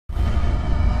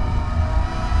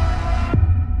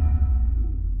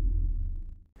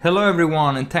Hello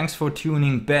everyone and thanks for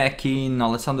tuning back in.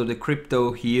 Alessandro the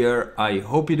Crypto here. I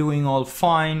hope you're doing all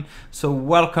fine. So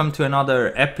welcome to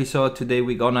another episode. Today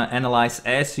we're gonna analyze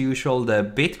as usual the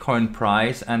Bitcoin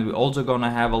price, and we're also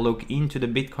gonna have a look into the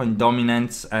Bitcoin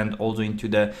dominance and also into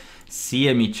the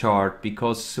CME chart,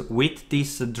 because with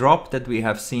this drop that we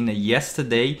have seen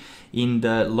yesterday in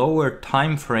the lower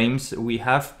time frames, we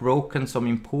have broken some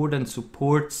important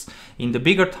supports. In the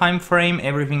bigger time frame,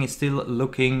 everything is still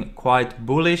looking quite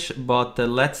bullish, but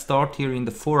let's start here in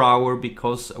the 4-hour,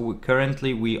 because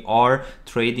currently we are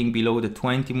trading below the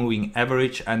 20 moving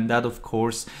average, and that of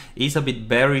course is a bit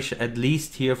bearish, at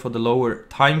least here for the lower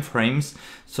time frames.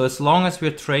 So as long as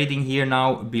we're trading here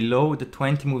now below the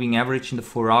 20 moving average in the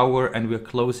 4-hour and we're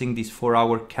closing these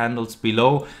 4-hour candles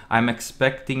below, I'm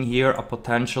expecting here a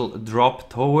potential drop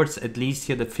towards at least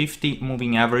here the 50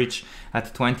 moving average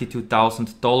at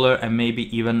 $22,000, and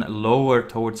maybe even lower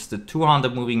towards the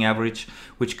 200 moving average,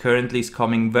 which currently is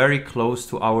coming very close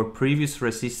to our previous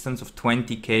resistance of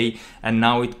 20k, and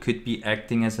now it could be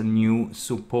acting as a new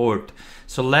support.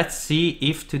 So let's see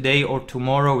if today or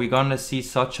tomorrow we're gonna see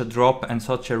such a drop and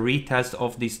such a retest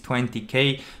of this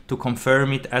 20k to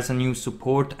confirm it as a new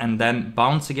support and then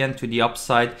bounce again to the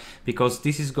upside, because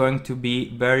this is going to be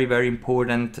very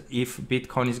important if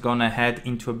Bitcoin is gonna head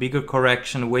into a bigger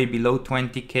correction way below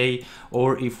 20k,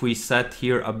 or if we set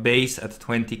here a base at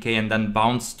 20k and then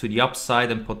bounce to the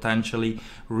upside and potentially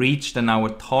reach then our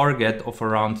target of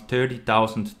around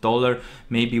 $30,000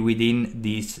 maybe within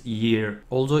this year.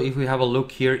 Also, if we have a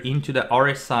look here into the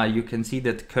RSI, you can see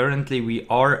that currently we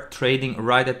are trading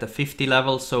right at the 50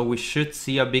 level, so we should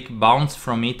see a big bounce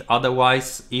from it.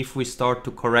 Otherwise, if we start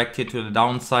to correct here to the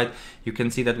downside, you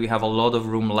can see that we have a lot of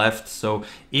room left. So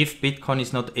if Bitcoin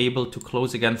is not able to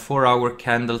close again 4-hour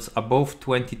candles above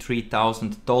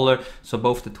 $23,000, so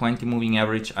above the 20 moving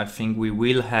average, I think we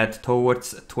will head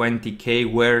towards 20k,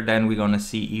 where then we're gonna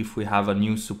see if we have a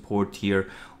new support here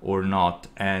or not.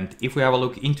 And if we have a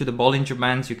look into the Bollinger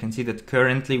Bands, you can see that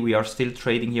currently we are still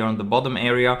trading here on the bottom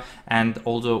area, and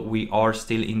also we are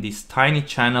still in this tiny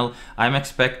channel. I'm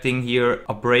expecting here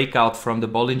a breakout from the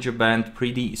Bollinger Band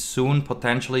pretty soon,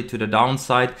 potentially to the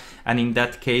downside, and in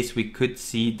that case we could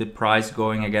see the price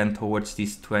going again towards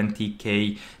this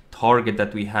 20k target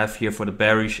that we have here for the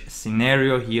bearish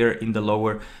scenario here in the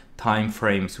lower time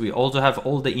frames. We also have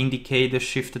all the indicators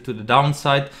shifted to the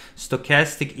downside.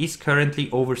 Stochastic is currently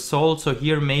oversold, so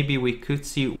here maybe we could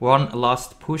see one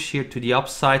last push here to the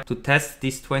upside to test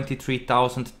this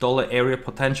 $23,000 area,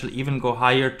 potentially even go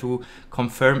higher to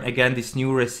confirm again this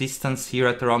new resistance here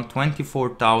at around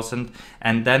 24,000,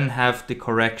 and then have the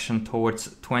correction towards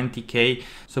 20k.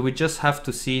 So we just have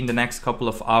to see in the next couple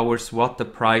of hours what the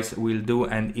price will do,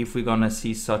 and if we're gonna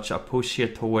see such a push here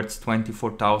towards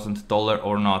 $24,000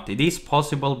 or not. It is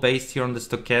possible based here on the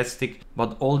stochastic,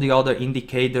 but all the other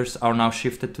indicators are now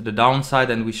shifted to the downside,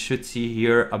 and we should see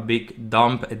here a big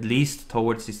dump at least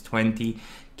towards this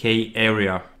 20k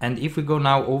area. And if we go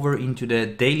now over into the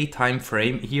daily time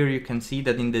frame, here you can see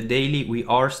that in the daily we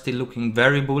are still looking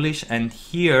very bullish, and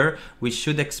here we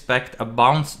should expect a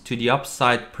bounce to the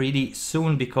upside pretty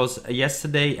soon, because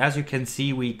yesterday, as you can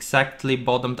see, we exactly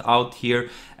bottomed out here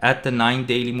at the 9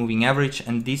 daily moving average,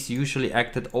 and this usually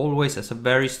acted always as a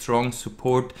very strong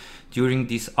support during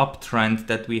this uptrend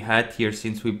that we had here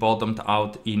since we bottomed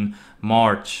out in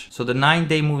March. So the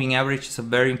 9-day moving average is a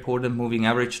very important moving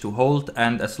average to hold,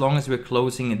 and as long as we're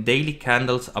closing daily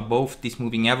candles above this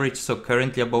moving average, so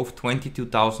currently above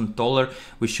 $22,000,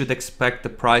 we should expect the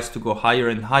price to go higher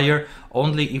and higher.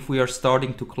 Only if we are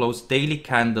starting to close daily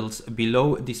candles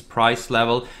below this price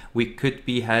level, we could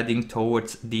be heading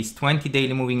towards this 20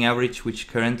 daily moving average, which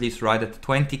currently is right at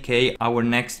 20k, our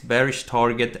next bearish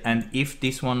target. And if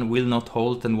this one will not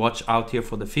hold, then watch out here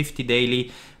for the 50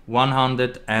 daily,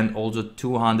 100 and also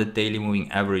 200 daily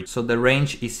moving average. So the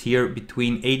range is here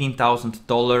between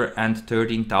 $18,000 and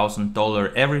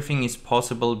 $13,000. Everything is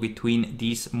possible between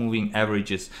these moving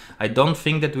averages. I don't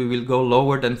think that we will go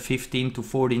lower than $15,000 to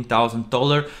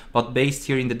 $14,000, but based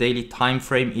here in the daily time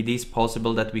frame, it is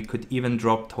possible that we could even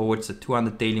drop towards the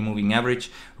 200 daily moving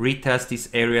average, retest this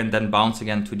area and then bounce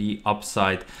again to the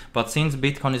upside. But since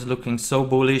Bitcoin is looking so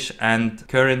bullish and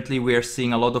currently we are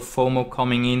seeing a lot of FOMO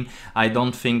coming in, I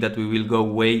don't think that we will go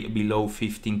way below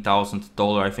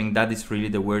 $15,000. I think that is really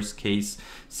the worst case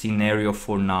scenario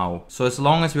for now. So as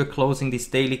long as we're closing these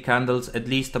daily candles at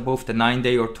least above the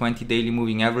 9-day or 20 daily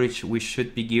moving average, we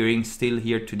should be gearing still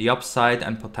here to the upside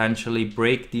and potentially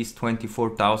break these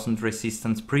 24,000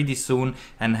 resistance pretty soon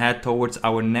and head towards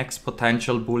our next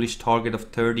potential bullish target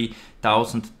of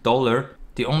 $30,000.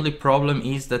 The only problem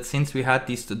is that since we had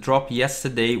this drop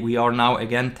yesterday, we are now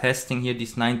again testing here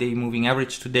this 9-day moving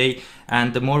average today,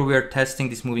 and the more we are testing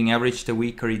this moving average, the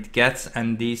weaker it gets,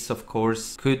 and this of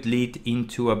course could lead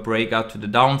into a breakout to the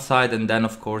downside, and then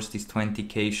of course this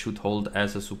 20k should hold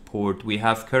as a support. We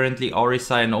have currently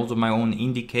RSI and also my own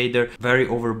indicator very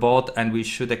overbought, and we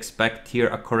should expect here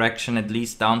a correction at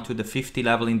least down to the 50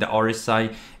 level in the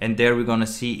RSI, and there we're gonna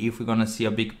see if we're gonna see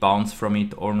a big bounce from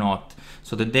it or not.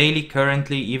 So the daily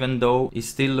currently, even though is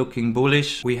still looking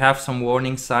bullish, we have some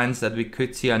warning signs that we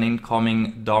could see an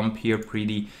incoming dump here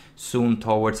pretty soon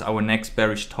towards our next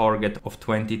bearish target of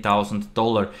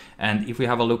 $20,000. And if we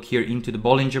have a look here into the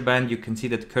Bollinger Band, you can see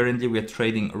that currently we are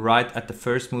trading right at the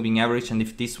first moving average, and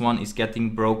if this one is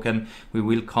getting broken, we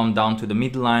will come down to the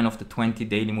midline of the 20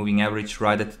 daily moving average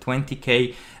right at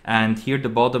 20k, and here the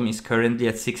bottom is currently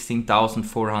at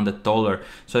 $16,400.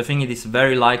 So I think it is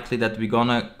very likely that we're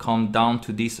gonna come down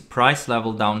to this price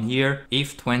level down here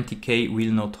if 20k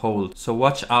will not hold. So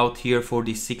watch out here for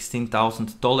the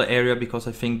 $16,000 area, because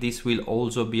I think this will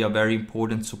also be a very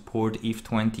important support if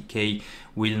 20k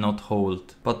will not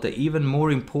hold. But the even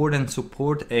more important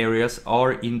support areas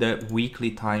are in the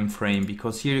weekly time frame,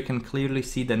 because here you can clearly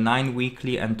see the 9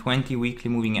 weekly and 20 weekly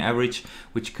moving average,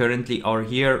 which currently are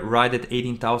here right at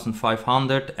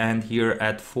 18,500 and here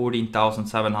at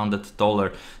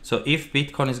 $14,700. So if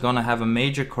Bitcoin is gonna have a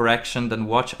major correction, then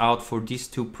watch out for these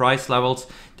two price levels.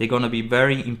 They're gonna be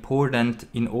very important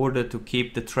in order to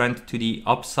keep the trend to the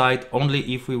upside.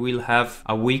 Only if we will have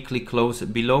a weekly close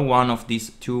below one of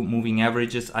these two moving averages,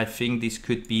 I think this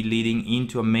could be leading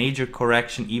into a major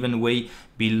correction, even way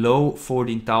below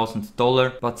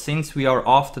 $14,000. But since we are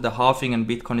after the halving and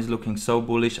Bitcoin is looking so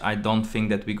bullish, I don't think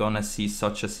that we're gonna see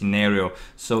such a scenario.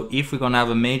 So if we're gonna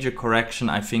have a major correction,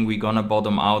 I think we're gonna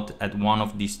bottom out at one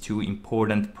of these two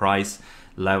important price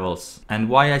levels. And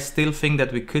why I still think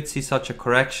that we could see such a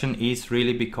correction is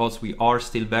really because we are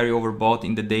still very overbought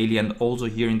in the daily and also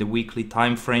here in the weekly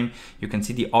time frame. You can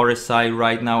see the RSI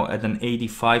right now at an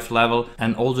 85 level,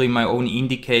 and also in my own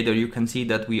indicator you can see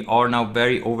that we are now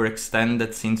very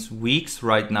overextended since weeks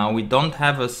right now. We don't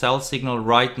have a sell signal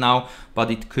right now,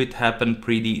 but it could happen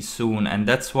pretty soon, and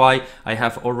that's why I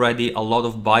have already a lot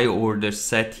of buy orders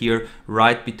set here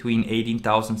right between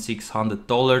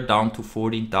 $18,600 down to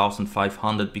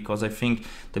 $14,500, because I think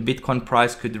the Bitcoin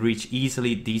price could reach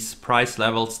easily these price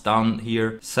levels down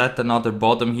here, set another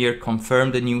bottom here,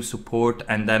 confirm the new support,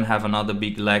 and then have another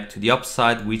big leg to the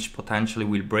upside, which potentially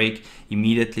will break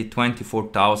immediately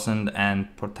 24,000 and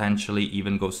potentially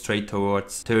even go straight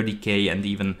towards 30k and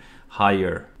even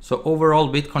higher. So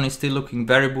overall Bitcoin is still looking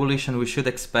very bullish, and we should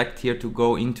expect here to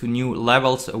go into new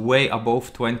levels way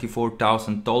above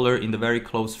 $24,000 in the very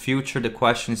close future. The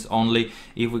question is only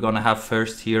if we're gonna have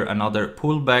first here another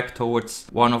pullback towards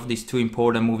one of these two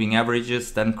important moving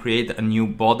averages, then create a new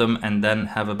bottom and then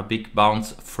have a big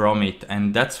bounce from it.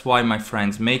 And that's why, my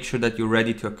friends, make sure that you're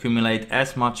ready to accumulate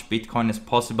as much Bitcoin as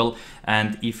possible,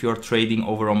 and if you're trading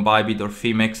over on Bybit or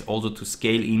Fimex, also to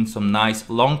scale in some nice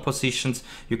long positions.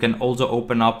 You can also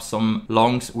open up some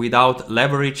longs without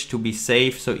leverage to be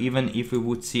safe. So even if we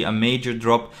would see a major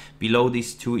drop below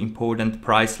these two important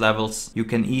price levels, you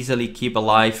can easily keep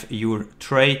alive your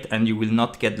trade and you will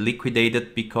not get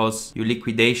liquidated, because your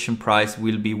liquidation price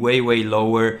will be way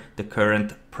lower the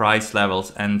current price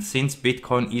levels. And since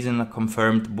Bitcoin is in a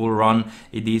confirmed bull run,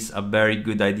 it is a very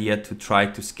good idea to try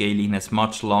to scale in as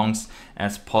much longs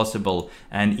as possible.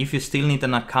 And if you still need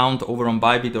an account over on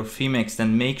Bybit or Fimex,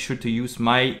 then make sure to use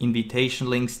my invitation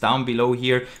links down below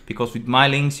here, because with my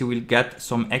links you will get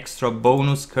some extra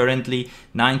bonus. Currently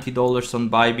 $90 on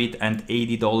Bybit and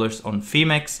 $80 on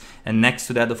Fimex, and next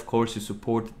to that of course you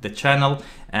support the channel.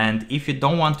 And if you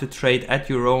don't want to trade at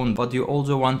your own, but you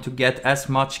also want to get as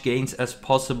much gains as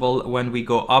possible when we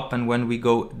go up and when we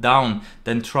go down,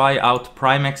 then try out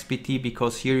Prime XBT,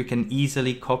 because here you can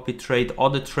easily copy trade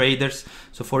other traders.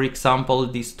 So for example,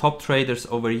 these top traders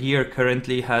over here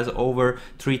currently has over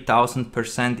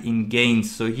 3000% in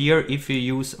gains. So here, if you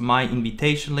use my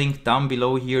invitation link down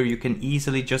below here, you can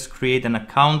easily just create an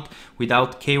account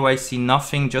without KYC,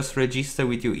 nothing, just register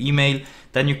with your email.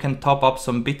 Then you can top up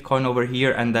some Bitcoin over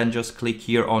here and then just click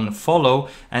here on follow,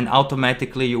 and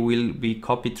automatically you will be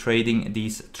copy trading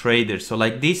these traders. So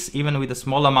like this, even with a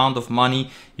small amount of money,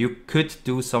 you could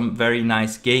do some very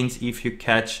nice gains if you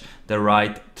catch the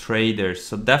right traders.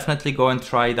 So definitely go and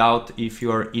try it out if you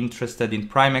are interested in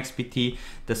Prime XBT.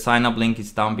 The sign up link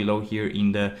is down below here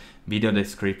in the video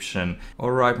description.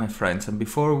 Alright my friends, and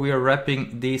before we are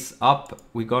wrapping this up,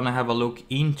 we're gonna have a look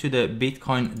into the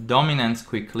Bitcoin dominance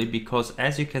quickly, because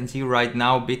as you can see right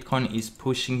now, Bitcoin is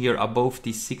pushing here above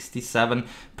the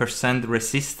 67%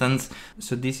 resistance.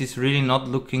 So this is really not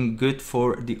looking good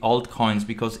for the altcoins,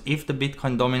 because if the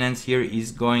Bitcoin dominance here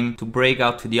is going to break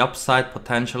out to the upside,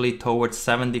 potentially towards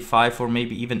 75 or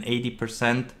maybe even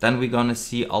 80%, then we're gonna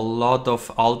see a lot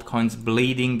of altcoins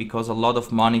bleeding, because a lot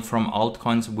of money from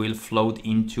altcoins will float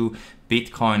into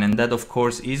Bitcoin, and that of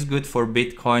course is good for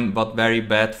Bitcoin but very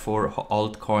bad for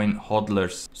altcoin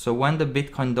hodlers. So when the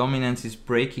Bitcoin dominance is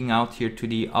breaking out here to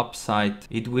the upside,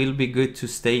 it will be good to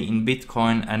stay in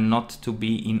Bitcoin and not to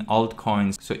be in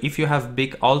altcoins. So if you have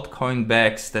big altcoin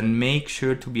bags, then make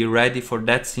sure to be ready for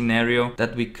that scenario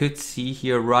that we could see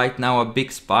here right now, a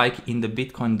big spike in the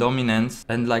Bitcoin dominance,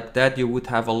 and like that you would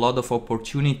have a lot of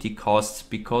opportunity costs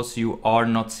because you are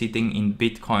not sitting in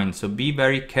Bitcoin. So be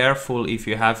very careful if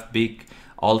you have big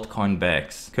altcoin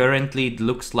bags. Currently it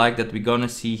looks like that we're gonna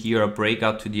see here a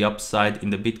breakout to the upside in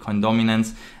the Bitcoin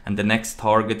dominance, and the next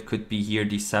target could be here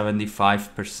the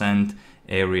 75%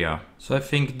 area. So I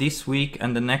think this week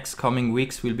and the next coming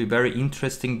weeks will be very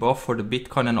interesting, both for the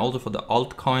Bitcoin and also for the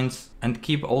altcoins. And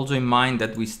keep also in mind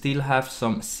that we still have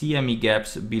some CME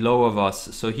gaps below of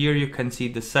us. So here you can see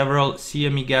the several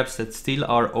CME gaps that still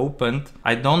are opened.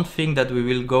 I don't think that we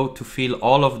will go to fill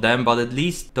all of them, but at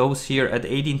least those here at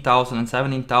 $18,000 and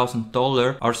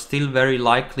 $17,000 are still very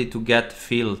likely to get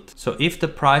filled. So if the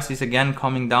price is again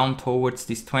coming down towards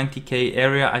this 20k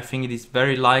area, I think it is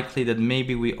very likely that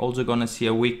maybe we also gonna see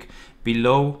a wick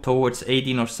below towards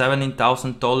 $18,000 or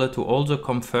 $17,000 to also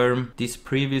confirm this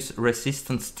previous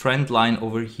resistance trend line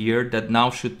over here that now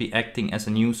should be acting as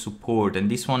a new support, and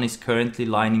this one is currently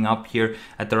lining up here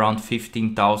at around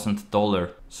 $15,000.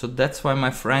 So that's why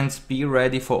my friends, be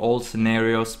ready for all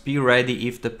scenarios. Be ready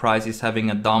if the price is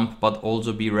having a dump, but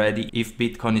also be ready if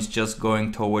Bitcoin is just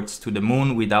going towards to the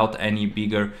moon without any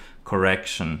bigger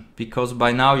correction, because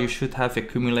by now you should have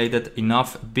accumulated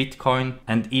enough Bitcoin,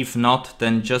 and if not,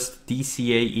 then just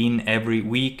DCA in every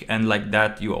week, and like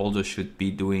that you also should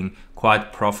be doing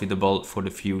quite profitable for the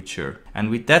future. And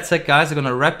with that said guys, I'm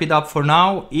gonna wrap it up for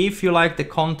now. If you like the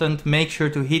content, make sure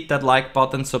to hit that like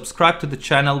button, subscribe to the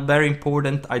channel, very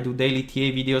important. I do daily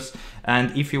TA videos,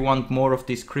 and if you want more of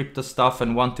this crypto stuff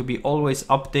and want to be always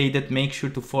updated, make sure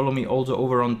to follow me also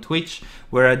over on Twitch,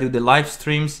 where I do the live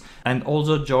streams, and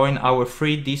also join our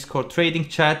free Discord trading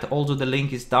chat. Also the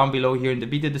link is down below here in the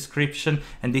video description,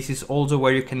 and this is also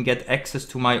where you can get access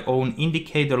to my own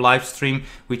indicator live stream,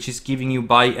 which is giving you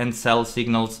buy and sell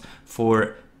signals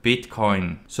for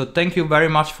Bitcoin. So thank you very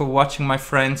much for watching my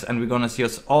friends, and we're gonna see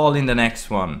us all in the next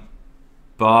one.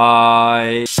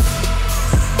 Bye.